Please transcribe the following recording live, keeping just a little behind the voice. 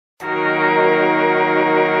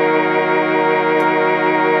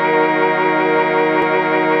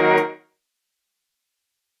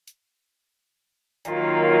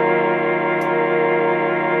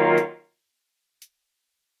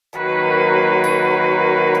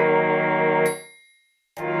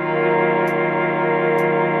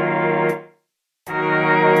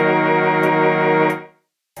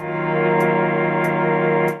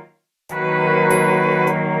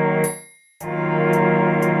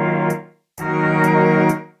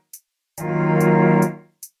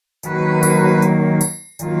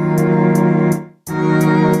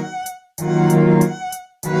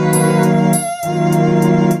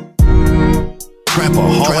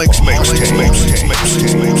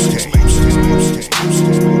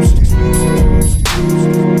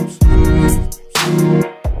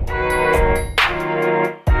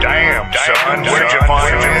Damn, son, where'd you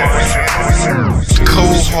find this?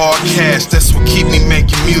 Cold hard cash, that's what keep me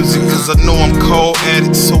making music. Cause I know I'm cold at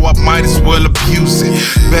it, so I might as well abuse it.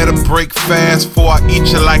 Better break fast before I eat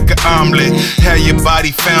you like an omelet. Have your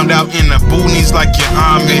body found out in the boonies like you're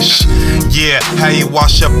Amish. Yeah, how you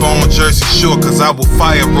wash up on Jersey Shore, cause I will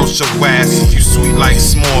fire roast your ass if you sweet like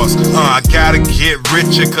s'mores. I gotta get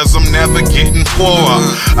richer cause I'm never getting poorer.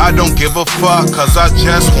 I don't give a fuck cause I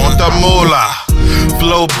just want the moolah.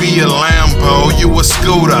 Flow be a Lambo, you a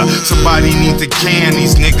scooter. Somebody need to can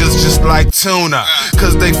these niggas just like tuna.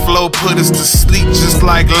 Cause they flow put us to sleep just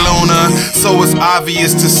like Luna. So it's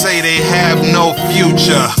obvious to say they have no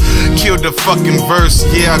future. Killed the fucking verse,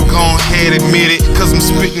 yeah, gon' ahead admit it. Cause I'm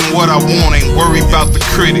spitting what I want, ain't worried about the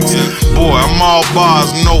critics. Boy, I'm all bars,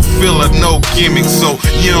 no filler, no gimmick. So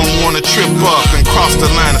you don't wanna trip up and cross the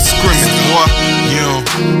line of scrimmage, boy. You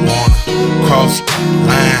don't wanna cross the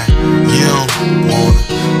line. You don't wanna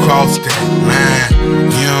cross that line.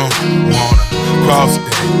 You don't wanna cross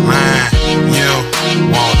that line. You don't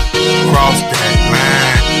wanna cross that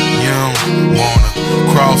line. You don't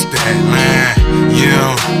wanna cross that line. You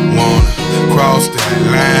don't wanna cross that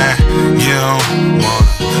line. You don't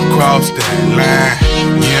wanna cross that line.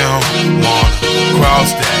 You don't wanna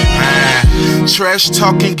cross that line. Trash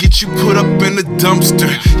talking get you put up in the dumpster.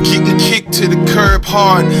 Getting kicked to the curb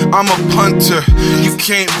hard, I'm a punter. You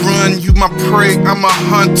can't run, you my prey, I'm a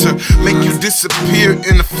hunter. Make you disappear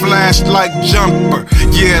in a flash like Jumper.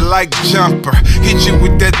 Yeah, like Jumper. Hit you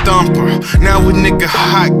with that thumper. Now a nigga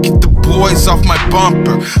hot, get the boys off my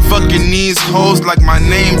bumper. Fucking these hoes like my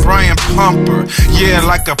name Brian Pumper. Yeah,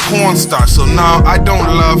 like a porn star, so no, I don't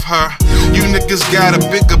love her. You niggas got a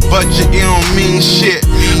bigger budget, it don't mean shit.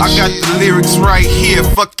 I got the lyrics right here,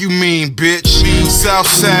 fuck you mean, bitch.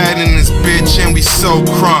 Southside in this bitch, and we so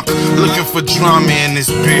crunk. Looking for drama in this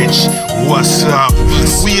bitch, what's up?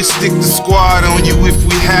 We'll stick the squad on you if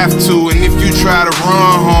we have to. And if you try to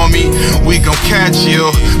run, homie, we gon' catch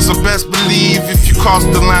you. So best believe if you cross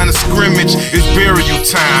the line of scrimmage, it's burial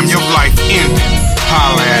time, your life ending.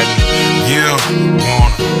 Holla at me. You don't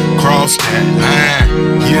wanna cross that line.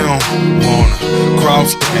 You don't wanna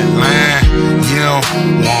cross that line. You don't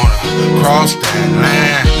wanna cross that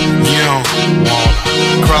line. You don't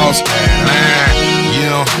wanna cross that line. You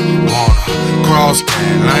don't wanna cross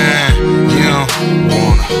that line. You don't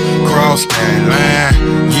wanna cross that line.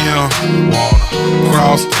 You don't wanna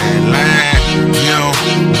cross that line. You don't